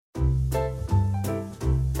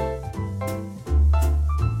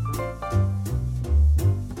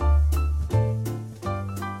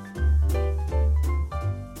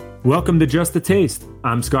Welcome to Just a Taste.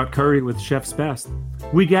 I'm Scott Curry with Chef's Best.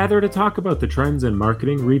 We gather to talk about the trends in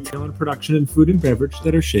marketing, retail, and production in food and beverage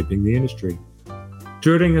that are shaping the industry.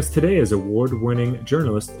 Joining us today is award-winning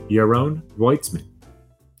journalist Yaron Weitzman.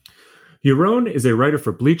 Yaron is a writer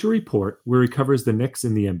for Bleacher Report, where he covers the Knicks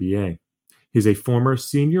in the NBA. He's a former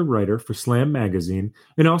senior writer for Slam Magazine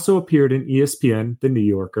and also appeared in ESPN, The New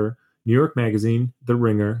Yorker, New York Magazine, The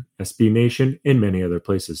Ringer, SB Nation, and many other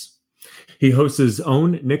places. He hosts his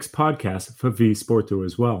own Knicks podcast for V Sporto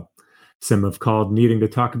as well. Some have called needing to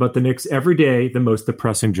talk about the Knicks every day the most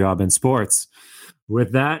depressing job in sports.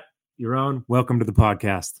 With that, Yaron, welcome to the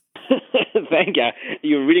podcast. Thank you.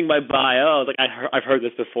 You were reading my bio. I was like, I've heard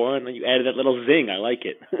this before, and then you added that little zing. I like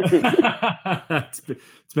it. It's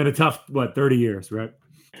been a tough, 30 years, right?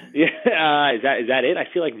 Yeah. Is that it? I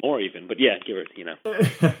feel like more even, but yeah, give it,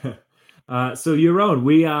 So Yaron,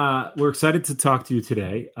 we're excited to talk to you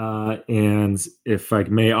today, and if I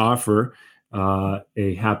may offer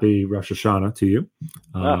a happy Rosh Hashanah to you.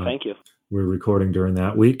 Thank you. We're recording during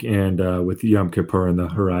that week, and with Yom Kippur on the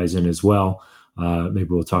horizon as well. Maybe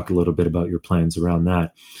we'll talk a little bit about your plans around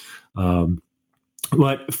that.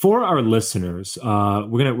 But for our listeners,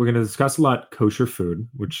 we're gonna discuss a lot kosher food,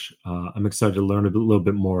 which I'm excited to learn a little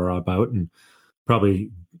bit more about, and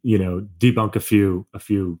probably debunk a few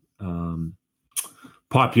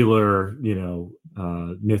popular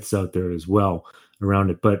myths out there as well around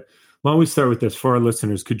it. But why don't we start with this? For our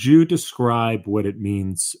listeners, could you describe what it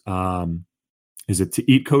means? Is it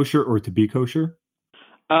to eat kosher or to be kosher?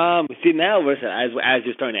 See, now, listen, as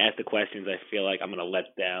you're starting to ask the questions, I feel like I'm going to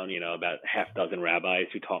let down, about half dozen rabbis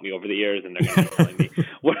who taught me over the years, and they're going to be telling me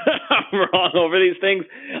what I'm wrong over these things.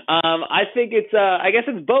 I think I guess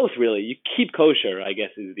it's both, really. You keep kosher, I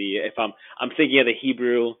guess, if I'm thinking of the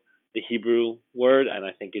Hebrew word, and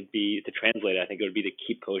I think it'd be, to translate it, I think it would be to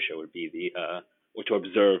keep kosher would be or to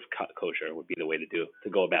observe kosher would be the way to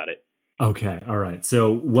go about it. Okay. All right.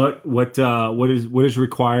 So what is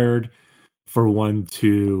required for one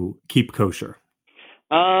to keep kosher?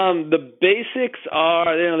 The basics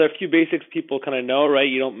are, there are a few basics people kind of know, right?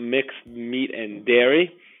 You don't mix meat and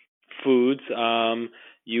dairy foods.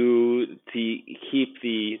 You to keep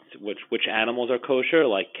which animals are kosher,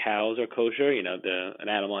 like cows are kosher. An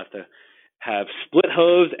animal has to have split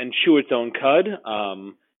hooves and chew its own cud.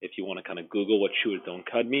 If you want to kind of Google what chew its own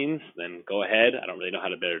cud means, then go ahead. I don't really know how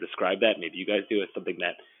to better describe that. Maybe you guys do. It's something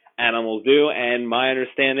that animals do. And my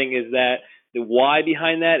understanding is that the why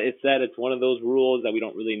behind that is that it's one of those rules that we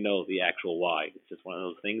don't really know the actual why. It's just one of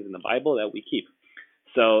those things in the Bible that we keep.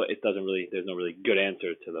 So there's no really good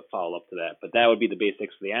answer to the follow-up to that. But that would be the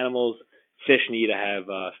basics for the animals. Fish need to have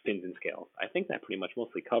fins and scales. I think that pretty much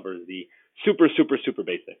mostly covers the super, super, super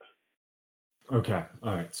basics. Okay.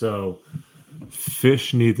 All right. So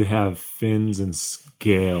fish need to have fins and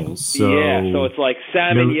scales. So so it's like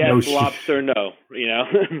salmon, yes, lobster, no.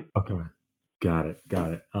 Okay. Got it.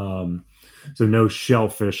 So no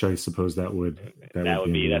shellfish, I suppose that would be that's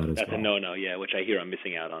a no, yeah, which I hear I'm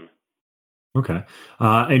missing out on. Okay.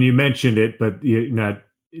 And you mentioned it, but you're not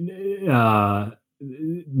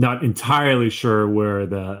entirely sure where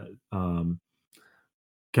the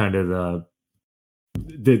kind of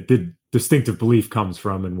the distinctive belief comes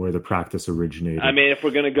from and where the practice originated. I mean, if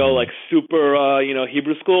we're going to go like super,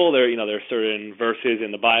 Hebrew school, there are certain verses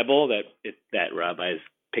in the Bible that rabbis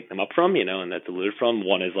pick them up from, and that's alluded from.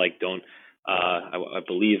 One is like, I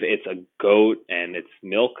believe it's a goat and its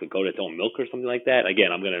milk, a goat its own milk or something like that.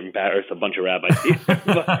 Again, I'm going to embarrass a bunch of rabbis here, but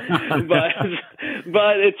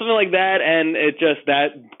it's something like that. And it just,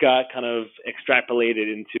 that got kind of extrapolated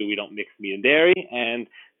into, we don't mix meat and dairy. And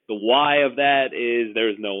the why of that is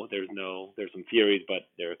there's some theories, but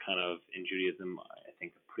they're kind of in Judaism, I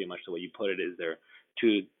think pretty much the way you put it is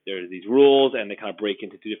there's these rules and they kind of break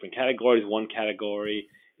into two different categories. One category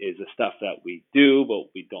is the stuff that we do, but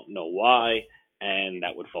we don't know why, and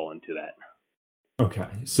that would fall into that. Okay,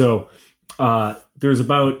 so there's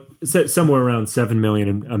about somewhere around 7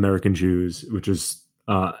 million American Jews, which is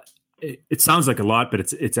it sounds like a lot, but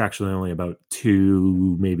it's actually only about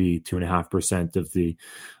 2, maybe 2.5% of the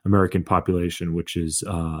American population, which is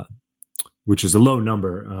a low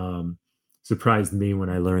number. Surprised me when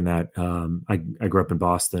I learned that. I grew up in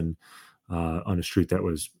Boston on a street that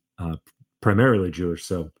was primarily Jewish,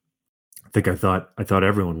 so I thought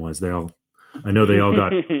everyone was. I know they all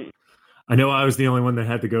got. I know I was the only one that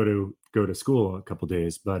had to go to school a couple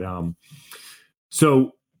days, but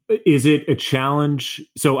so is it a challenge?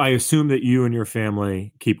 So I assume that you and your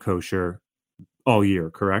family keep kosher all year,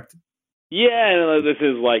 correct? Yeah, this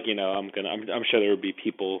is like, I'm sure there would be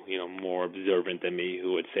people, more observant than me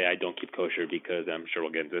who would say I don't keep kosher because I'm sure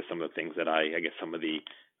we'll get into some of the things that I guess some of the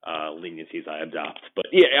leniencies I adopt. But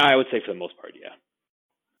yeah, I would say for the most part, yeah.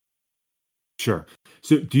 Sure.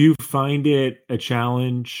 So, do you find it a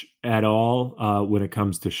challenge at all when it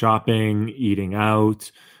comes to shopping, eating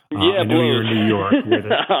out? Yeah, I know you're blows. in New York,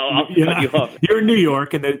 where I'll cut you off. you're in New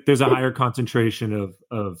York, and there's a higher concentration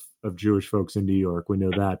of Jewish folks in New York. We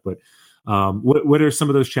know that, but what are some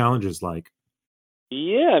of those challenges like?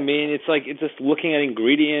 Yeah, I mean, it's just looking at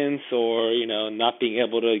ingredients or, not being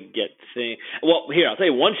able to get things. Well, here, I'll tell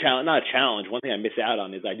you one challenge, not a challenge. One thing I miss out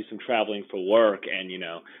on is I do some traveling for work, and,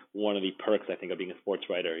 one of the perks I think of being a sports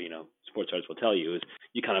writer, sports writers will tell you is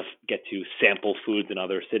you kind of get to sample foods in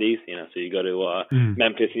other cities, so you go to Mm.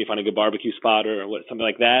 Memphis and you find a good barbecue spot or something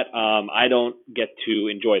like that. I don't get to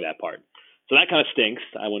enjoy that part. So that kind of stinks.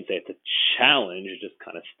 I wouldn't say it's a challenge, it just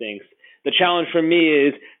kind of stinks. The challenge for me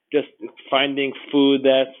is just finding food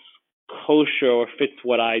that's kosher or fits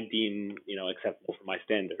what I deem, acceptable for my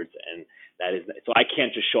standards. And that is, so I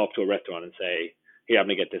can't just show up to a restaurant and say, here, I'm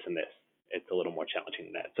going to get this and this. It's a little more challenging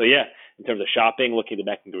than that. So yeah, in terms of shopping, looking at the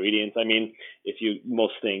back ingredients, I mean,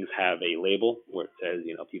 most things have a label where it says,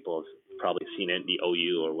 people have probably seen it, the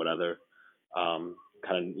OU or whatever, kind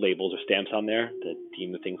of labels or stamps on there that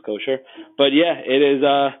deem the things kosher. But yeah, it is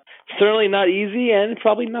certainly not easy and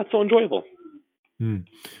probably not so enjoyable. Mm.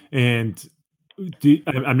 And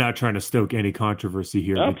I'm not trying to stoke any controversy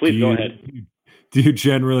here. Oh, But please go ahead. do you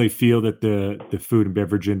generally feel that the food and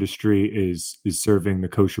beverage industry is serving the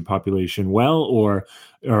kosher population well, or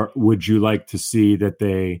would you like to see that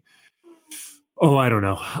they, I don't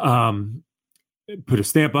know, put a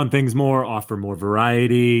stamp on things more, offer more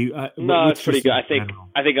variety? No, What's it's pretty good. your I think general?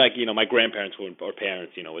 like my grandparents or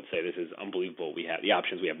parents would say this is unbelievable. We have the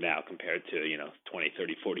options we have now compared to 20,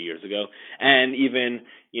 30, 40 years ago, and even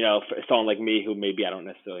for someone like me who maybe I don't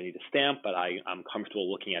necessarily need a stamp, but I'm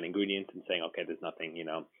comfortable looking at ingredients and saying, okay, there's nothing.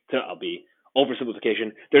 So I'll be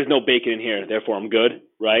oversimplification. There's no bacon in here, therefore I'm good,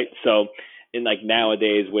 right? So in like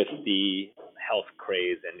nowadays with the health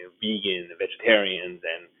craze and vegan, vegetarians,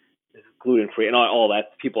 and gluten free and all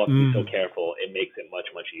that, people have to be so careful. It makes it much,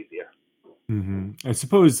 much easier. Mm-hmm. I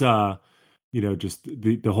suppose just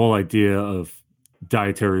the whole idea of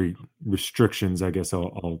dietary restrictions, I guess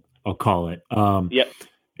I'll call it, Yep.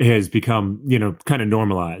 has become kind of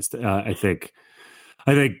normalized. I think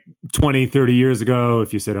 20, 30 years ago,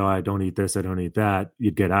 if you said, "Oh, I don't eat this, I don't eat that,"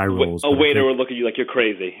 you'd get eye rolls. A waiter would look at you like you're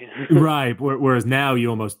crazy. Right. Whereas now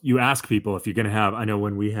you ask people if you're going to have. I know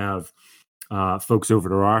when we have folks over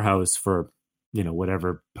to our house for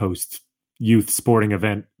whatever post youth sporting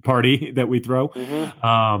event party that we throw,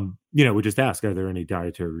 we just ask, are there any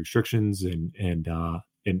dietary restrictions? And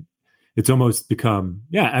it's almost become,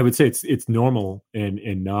 I would say it's normal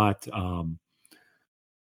and not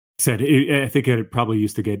said. I think it probably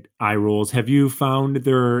used to get eye rolls. Have you found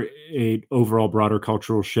there a overall broader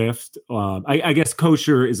cultural shift? I guess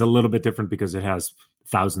kosher is a little bit different because it has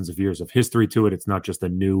thousands of years of history to it. It's not just a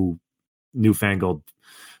newfangled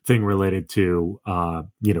thing related to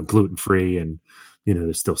gluten free, and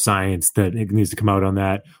there's still science that needs to come out on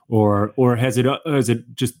that, or has it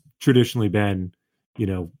just traditionally been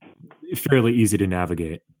fairly easy to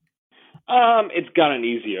navigate? It's gotten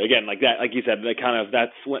easier again, like that, like you said,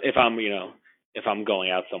 that's what, if I'm going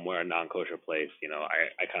out somewhere, a non-kosher place, I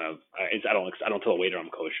don't tell a waiter I'm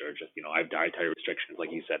kosher. Just I have dietary restrictions,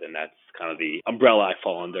 like you said, and that's kind of the umbrella I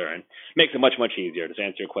fall under, and makes it much, much easier. To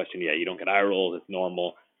answer your question, yeah, you don't get eye rolls. It's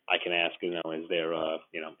normal. I can ask, is there,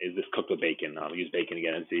 is this cooked with bacon? I'll use bacon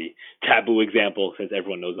again as the taboo example, since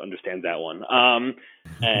everyone understands that one.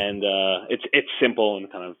 And it's simple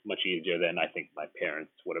and kind of much easier than I think my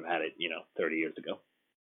parents would have had it, 30 years ago.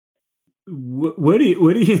 What do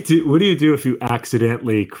you do? What do you do if you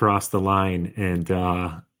accidentally cross the line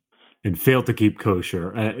and fail to keep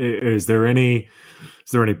kosher? Is there any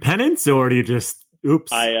penance, or do you just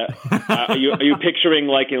oops? Are you picturing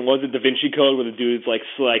like in was it Da Vinci Code where the dude's like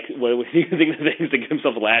what using the things to give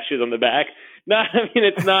himself lashes on the back? No, I mean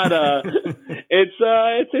it's not. It's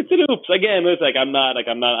an oops. Again, it's like I'm not. I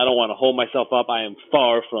don't want to hold myself up. I am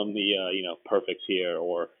far from the perfect here,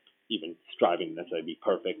 or even striving to necessarily be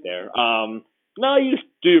perfect there. No, you just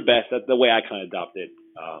do your best. That's the way I kind of adopt it.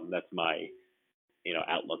 That's my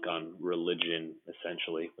outlook on religion,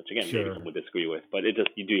 essentially, which again, Sure. maybe some would disagree with, but it just,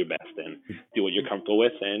 you do your best and do what you're comfortable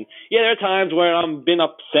with. And yeah, there are times where I'm been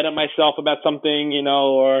upset at myself about something,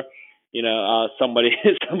 or, somebody,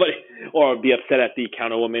 or be upset at the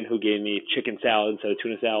counter woman who gave me chicken salad instead of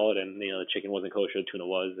tuna salad. And, the chicken wasn't kosher, the tuna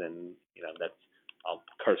was. And, I'll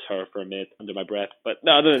curse her for a minute under my breath. But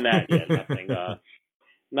no, other than that, yeah, nothing.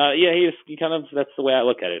 No, yeah, he kind of, that's the way I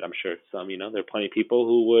look at it. I'm sure there are plenty of people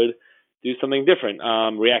who would do something different,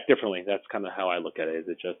 react differently. That's kind of how I look at it. Is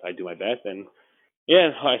it just I do my best, and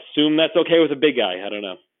yeah, I assume that's okay with a big guy. I don't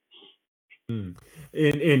know.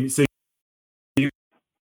 And so,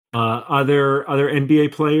 are there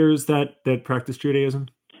NBA players that practice Judaism?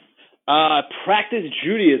 Practice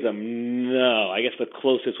Judaism? No, I guess the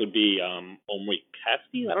closest would be Omri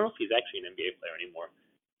Kaspi. I don't know if he's actually an NBA player anymore.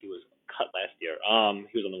 He was cut last year.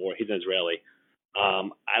 He was on the war. He's an Israeli.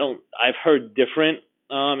 I've heard different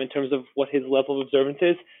in terms of what his level of observance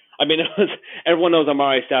is. I mean, everyone knows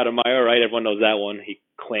Amari Stoudemire, right? Everyone knows that one. He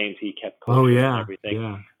claims he kept kosher and everything.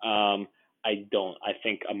 Yeah. I don't. I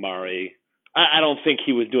think Amari. I don't think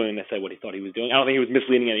he was doing necessarily what he thought he was doing. I don't think he was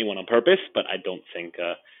misleading anyone on purpose, but I don't think.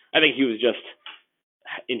 I think he was just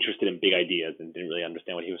interested in big ideas and didn't really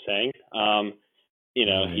understand what he was saying.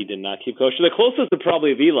 He did not keep kosher. The closest would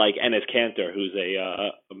probably be like Enes Kanter, who's he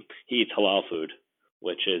eats halal food,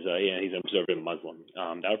 which is he's an observant Muslim.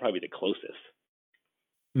 That would probably be the closest,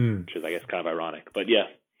 which is I guess kind of ironic, but yeah.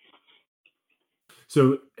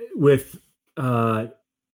 So with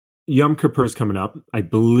Yom Kippur is coming up, I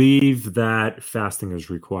believe that fasting is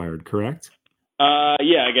required, correct?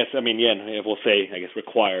 Yeah, I guess. I mean, yeah, we'll say, I guess,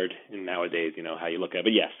 required in nowadays, how you look at it.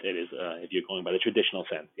 But yes, it is, if you're going by the traditional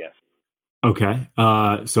sense, yes. Okay.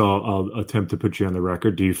 So I'll attempt to put you on the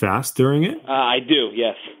record. Do you fast during it? I do,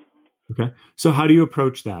 yes. Okay. So how do you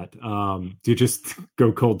approach that? Do you just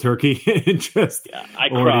go cold turkey and just? Yeah, I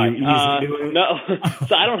cry. No,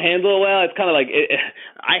 so I don't handle it well. It's kind of like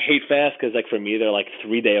I hate fast because, like, for me, they're like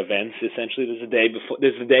 3-day events. Essentially, there's a day before,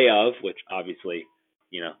 there's the day of, which obviously,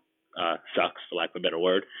 sucks for lack of a better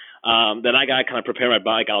word. Then I gotta kind of prepare my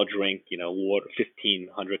body. I'll drink, water,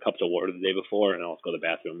 1,500 cups of water the day before, and I'll go to the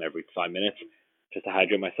bathroom every 5 minutes just to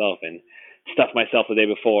hydrate myself and stuff myself the day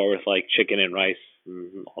before with like chicken and rice.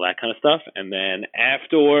 All that kind of stuff, and then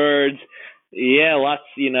afterwards, lots,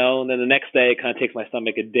 and then the next day it kind of takes my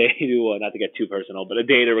stomach a day to, not to get too personal, but a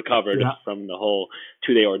day to recover from the whole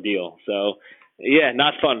 2-day ordeal. So,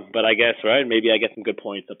 not fun, but I guess, right? Maybe I get some good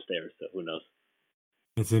points upstairs, so who knows?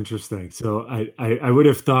 It's interesting. So I would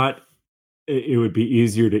have thought it would be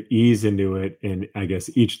easier to ease into it, and I guess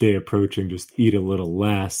each day approaching, just eat a little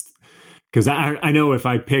less. Because I know if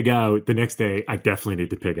I pig out the next day, I definitely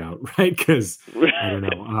need to pig out, right? Because I don't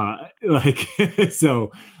know,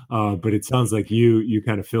 so. But it sounds like you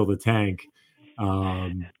kind of fill the tank.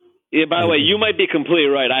 Yeah. By the way, you might be completely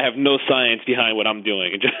right. I have no science behind what I'm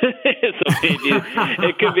doing. So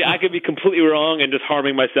it could be I could be completely wrong and just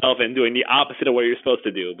harming myself and doing the opposite of what you're supposed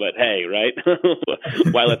to do. But hey, right?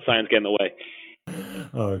 Why let science get in the way?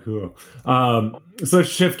 Oh, cool. So let's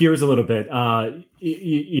shift gears a little bit.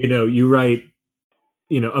 You write,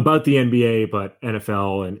 about the NBA, but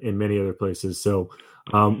NFL and many other places. So,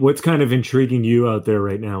 what's kind of intriguing you out there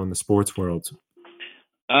right now in the sports world?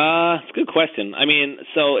 It's a good question. I mean,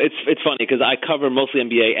 so it's funny because I cover mostly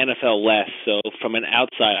NBA, NFL less. So from an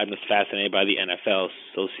outside, I'm just fascinated by the NFL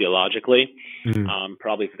sociologically.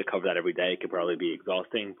 Probably if to cover that every day, it could probably be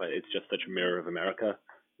exhausting, but it's just such a mirror of America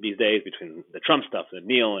these days between the Trump stuff, the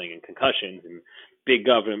kneeling and concussions and big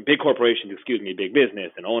government, big corporations, big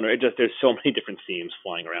business and owner. There's so many different themes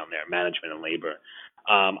flying around there, management and labor.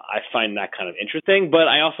 I find that kind of interesting, but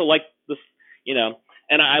I also like this,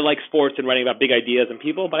 and I like sports and writing about big ideas and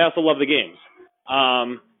people, but I also love the games.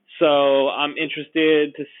 So I'm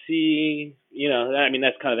interested to see,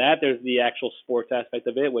 that's kind of that. There's the actual sports aspect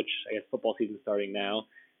of it, which I guess football season's starting now.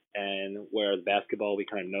 And whereas basketball, we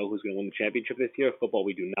kind of know who's going to win the championship this year. Football,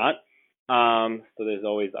 we do not. So I'm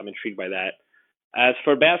intrigued by that. As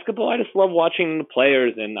for basketball, I just love watching the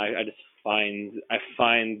players, and I find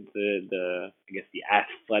the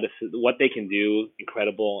athleticism, what they can do,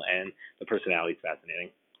 incredible, and the personality is fascinating.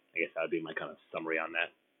 I guess that would be my kind of summary on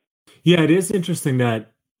that. Yeah, it is interesting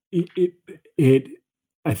that it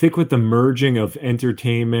I think with the merging of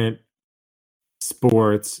entertainment,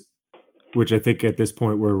 sports, which I think at this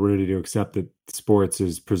point we're ready to accept that sports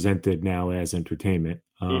is presented now as entertainment.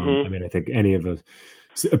 I mean, I think any of us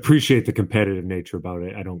appreciate the competitive nature about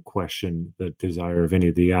it. I don't question the desire of any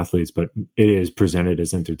of the athletes, but it is presented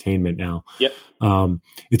as entertainment now. Yep.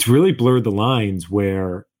 It's really blurred the lines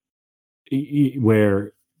where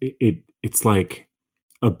it's like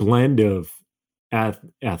a blend of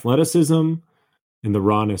athleticism and the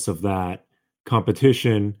rawness of that,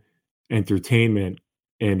 competition, entertainment,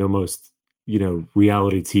 and almost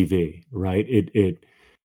reality TV, right?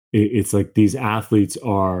 It's like these athletes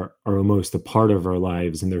are almost a part of our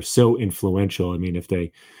lives, and they're so influential. I mean, if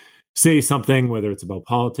they say something, whether it's about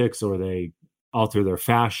politics or they alter their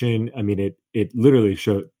fashion, I mean, it literally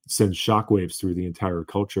sends shockwaves through the entire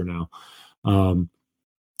culture now.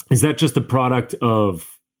 Is that just a product of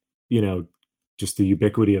just the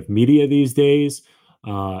ubiquity of media these days?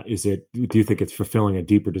 Do you think it's fulfilling a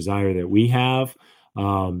deeper desire that we have?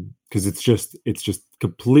 Because it's just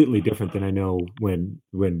completely different than I know when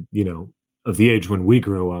of the age when we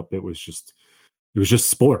grew up. It was just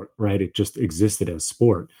sport, right? It just existed as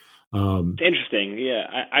sport. It's interesting. Yeah.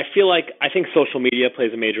 I think social media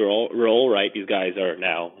plays a major role, right? These guys are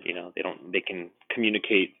now, they can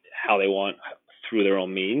communicate how they want through their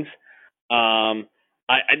own means. The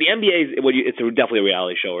NBA it's definitely a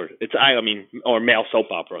reality show, or male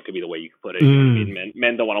soap opera could be the way you could put it.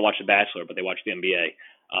 Men don't want to watch The Bachelor, but they watch the NBA.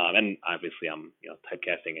 And obviously I'm,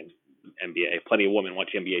 typecasting in NBA. Plenty of women watch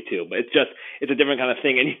the NBA too, but it's a different kind of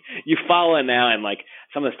thing. And you follow it now, and like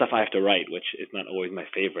some of the stuff I have to write, which is not always my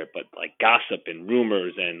favorite, but like gossip and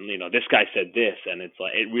rumors, and this guy said this, and it's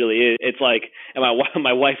like it really is. It's like, and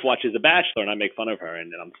my wife watches The Bachelor, and I make fun of her,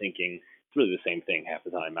 and then I'm thinking it's really the same thing half the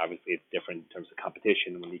time. Obviously, it's different in terms of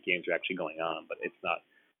competition when the games are actually going on, but it's not.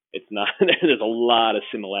 There's a lot of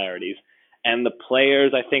similarities, and the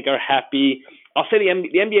players I think are happy. I'll say the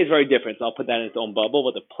NBA is very different, so I'll put that in its own bubble,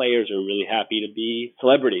 but the players are really happy to be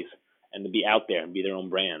celebrities and to be out there and be their own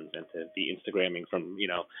brands and to be Instagramming from,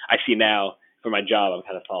 I see now for my job, I'm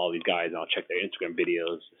kind of follow these guys and I'll check their Instagram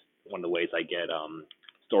videos. One of the ways I get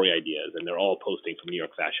story ideas, and they're all posting from New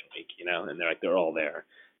York Fashion Week, and they're all there.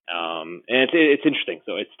 And it's interesting.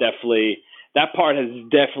 So it's definitely, that part has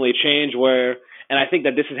definitely changed and I think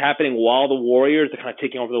that this is happening while the Warriors are kind of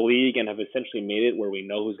taking over the league and have essentially made it where we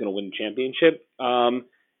know who's going to win the championship.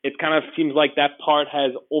 It kind of seems like that part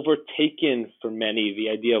has overtaken for many the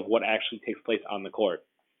idea of what actually takes place on the court.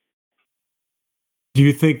 Do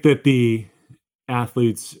you think that the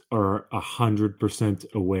athletes are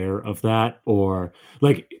 100% aware of that? Or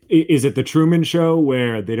like, is it the Truman Show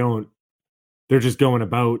where they're just going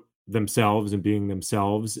about themselves and being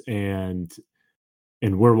themselves, and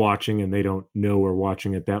we're watching and they don't know we're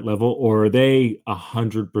watching at that level? Or are they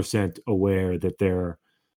 100% aware that they're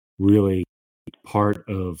really part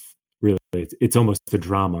of, really, it's almost the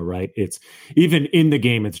drama, right? It's even in the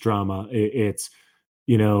game, it's drama. It's,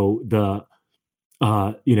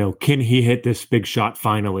 can he hit this big shot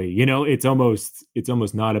finally? It's almost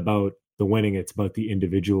not about the winning. It's about the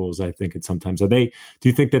individuals. I think do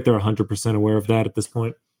you think that they're 100% aware of that at this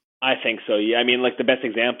point? I think so. Yeah. I mean, like the best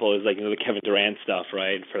example is like, the Kevin Durant stuff,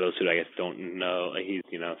 right? For those who I guess don't know, he's,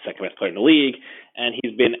 second best player in the league, and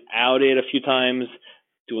he's been outed a few times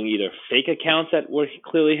doing either fake accounts that were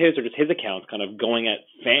clearly his or just his accounts, kind of going at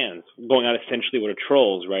fans, going out essentially with the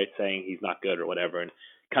trolls, right? Saying he's not good or whatever, and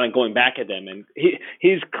kind of going back at them. And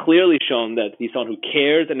he's clearly shown that he's someone who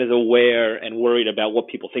cares and is aware and worried about what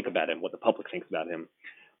people think about him, what the public thinks about him,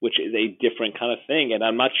 which is a different kind of thing. And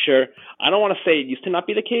I'm not sure, I don't want to say it used to not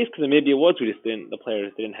be the case, because maybe it was, the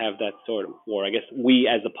players didn't have that sort of, or I guess we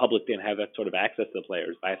as the public didn't have that sort of access to the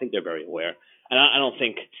players, but I think they're very aware. And I don't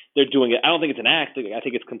think they're doing it, I don't think it's an act, I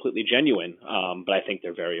think it's completely genuine, but I think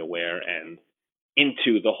they're very aware and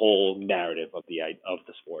into the whole narrative of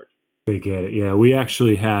the sport. They get it. Yeah, we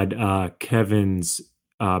actually had Kevin's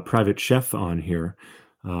private chef on here.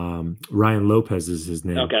 Ryan Lopez is his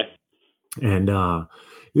name. Okay. And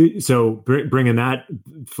so bringing that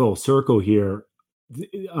full circle here,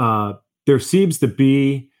 there seems to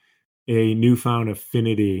be a newfound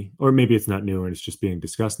affinity, or maybe it's not new and it's just being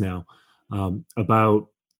discussed now, about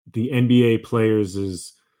the NBA players.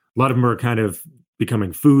 Is a lot of them are kind of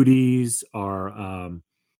becoming foodies.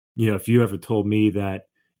 If you ever told me that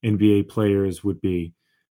NBA players would be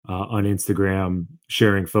on Instagram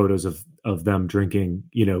sharing photos of them drinking,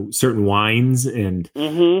 certain wines, and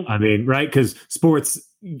I mean, right? Because sports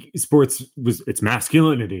it's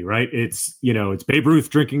masculinity, right? It's it's Babe Ruth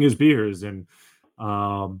drinking his beers and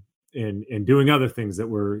doing other things that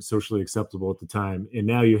were socially acceptable at the time, and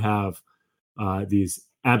now you have these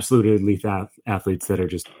absolute elite athletes that are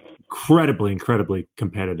just incredibly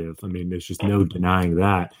competitive. I mean, there's just no denying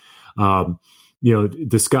that.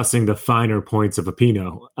 Discussing the finer points of a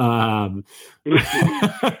Pinot. Have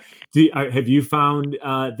you found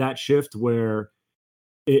that shift where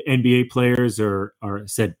NBA players are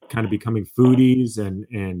said kind of becoming foodies and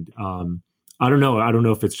I don't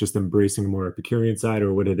know if it's just embracing a more Epicurean side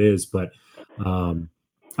or what it is, but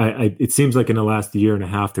it seems like in the last year and a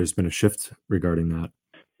half there's been a shift regarding that.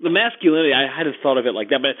 The masculinity, I hadn't thought of it like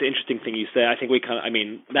that, but it's an interesting thing you say. I think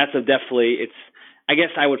that's I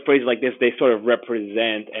guess I would phrase it like this: they sort of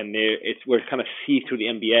represent, and we're kind of see through the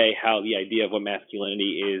NBA how the idea of what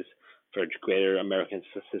masculinity is for greater American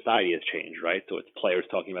society has changed, right? So it's players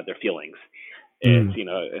talking about their feelings, it's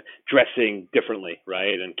dressing differently,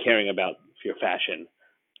 right, and caring about your fashion,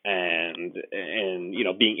 and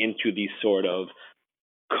being into these sort of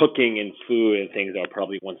cooking and food and things are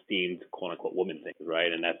probably once deemed quote unquote woman things,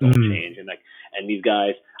 right? And that's all changed. And these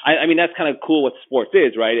guys, I mean, that's kind of cool what sports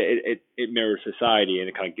is, right? It mirrors society, and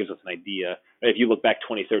it kind of gives us an idea. Right? If you look back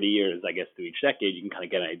 20, 30 years, I guess, through each decade, you can kind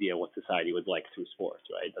of get an idea of what society was like through sports,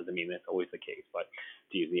 right? It doesn't mean that's always the case, but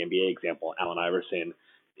to use the NBA example, Allen Iverson,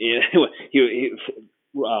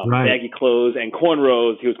 baggy clothes and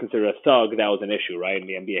cornrows, he was considered a thug. That was an issue, right? And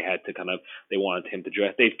the NBA had to they wanted him to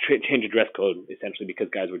dress. They changed the dress code essentially because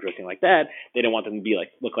guys were dressing like that. They didn't want them to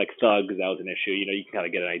look like thugs. That was an issue. You can kind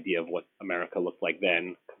of get an idea of what America looked like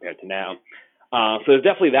then compared to now. So there's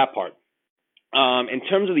definitely that part. In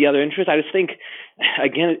terms of the other interests, I just think,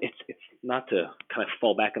 again, it's not to kind of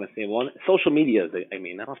fall back on the same one. Social media is, I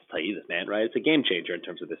don't have to tell you this, man, right? It's a game changer in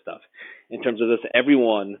terms of this stuff. In terms of this,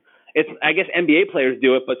 everyone, I guess NBA players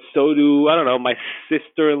do it, but so do, I don't know, my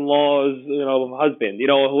sister-in-law's, husband,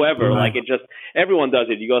 whoever. Right. Everyone does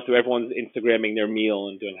it. You go through, everyone's Instagramming their meal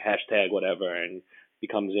and doing hashtag whatever, and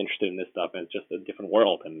becomes interested in this stuff. And it's just a different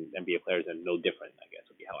world, and NBA players are no different, I guess,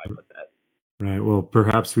 would be how I put that. Right. Well,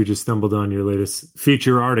 perhaps we just stumbled on your latest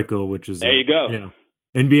feature article, which is there you go.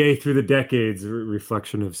 NBA through the decades,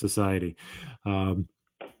 reflection of society. All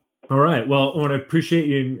right. Well, I want to appreciate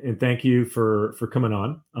you and thank you for coming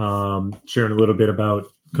on, sharing a little bit about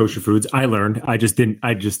kosher foods. I learned. I think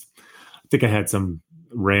I had some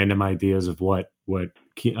random ideas of what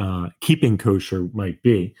keeping kosher might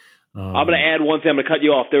be. I'm going to add one thing. I'm going to cut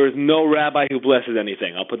you off. There is no rabbi who blesses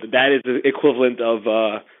anything. I'll put that is the equivalent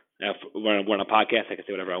of. Now, we're on a podcast. I can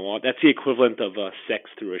say whatever I want. That's the equivalent of sex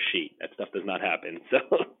through a sheet. That stuff does not happen. So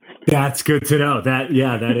that's good to know. That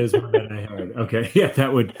is one that I heard. Okay, yeah,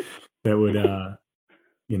 that would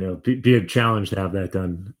be a challenge to have that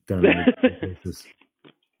done. On a basis.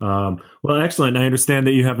 Well, excellent. I understand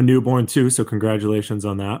that you have a newborn too, so congratulations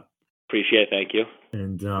on that. Appreciate it. Thank you.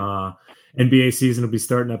 And NBA season will be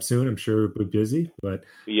starting up soon. I'm sure we'll be busy, but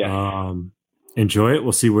enjoy it.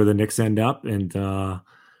 We'll see where the Knicks end up, and.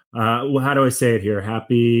 How do I say it here?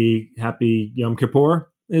 Happy Yom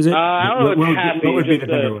Kippur? Is it? I don't know. What would be the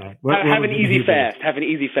better way? Have an easy fast. Have an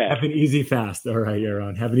easy fast. Have an easy fast. All right,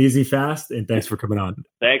 Yaron. Have an easy fast, and thanks for coming on.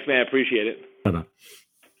 Thanks, man. Appreciate it. Bye-bye.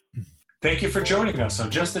 Thank you for joining us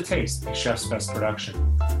on Just a Taste, a Chef's Best production.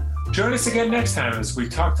 Join us again next time as we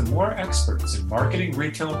talk to more experts in marketing,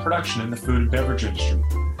 retail, and production in the food and beverage industry.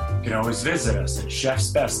 You can always visit us at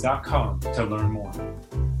chefsbest.com to learn more.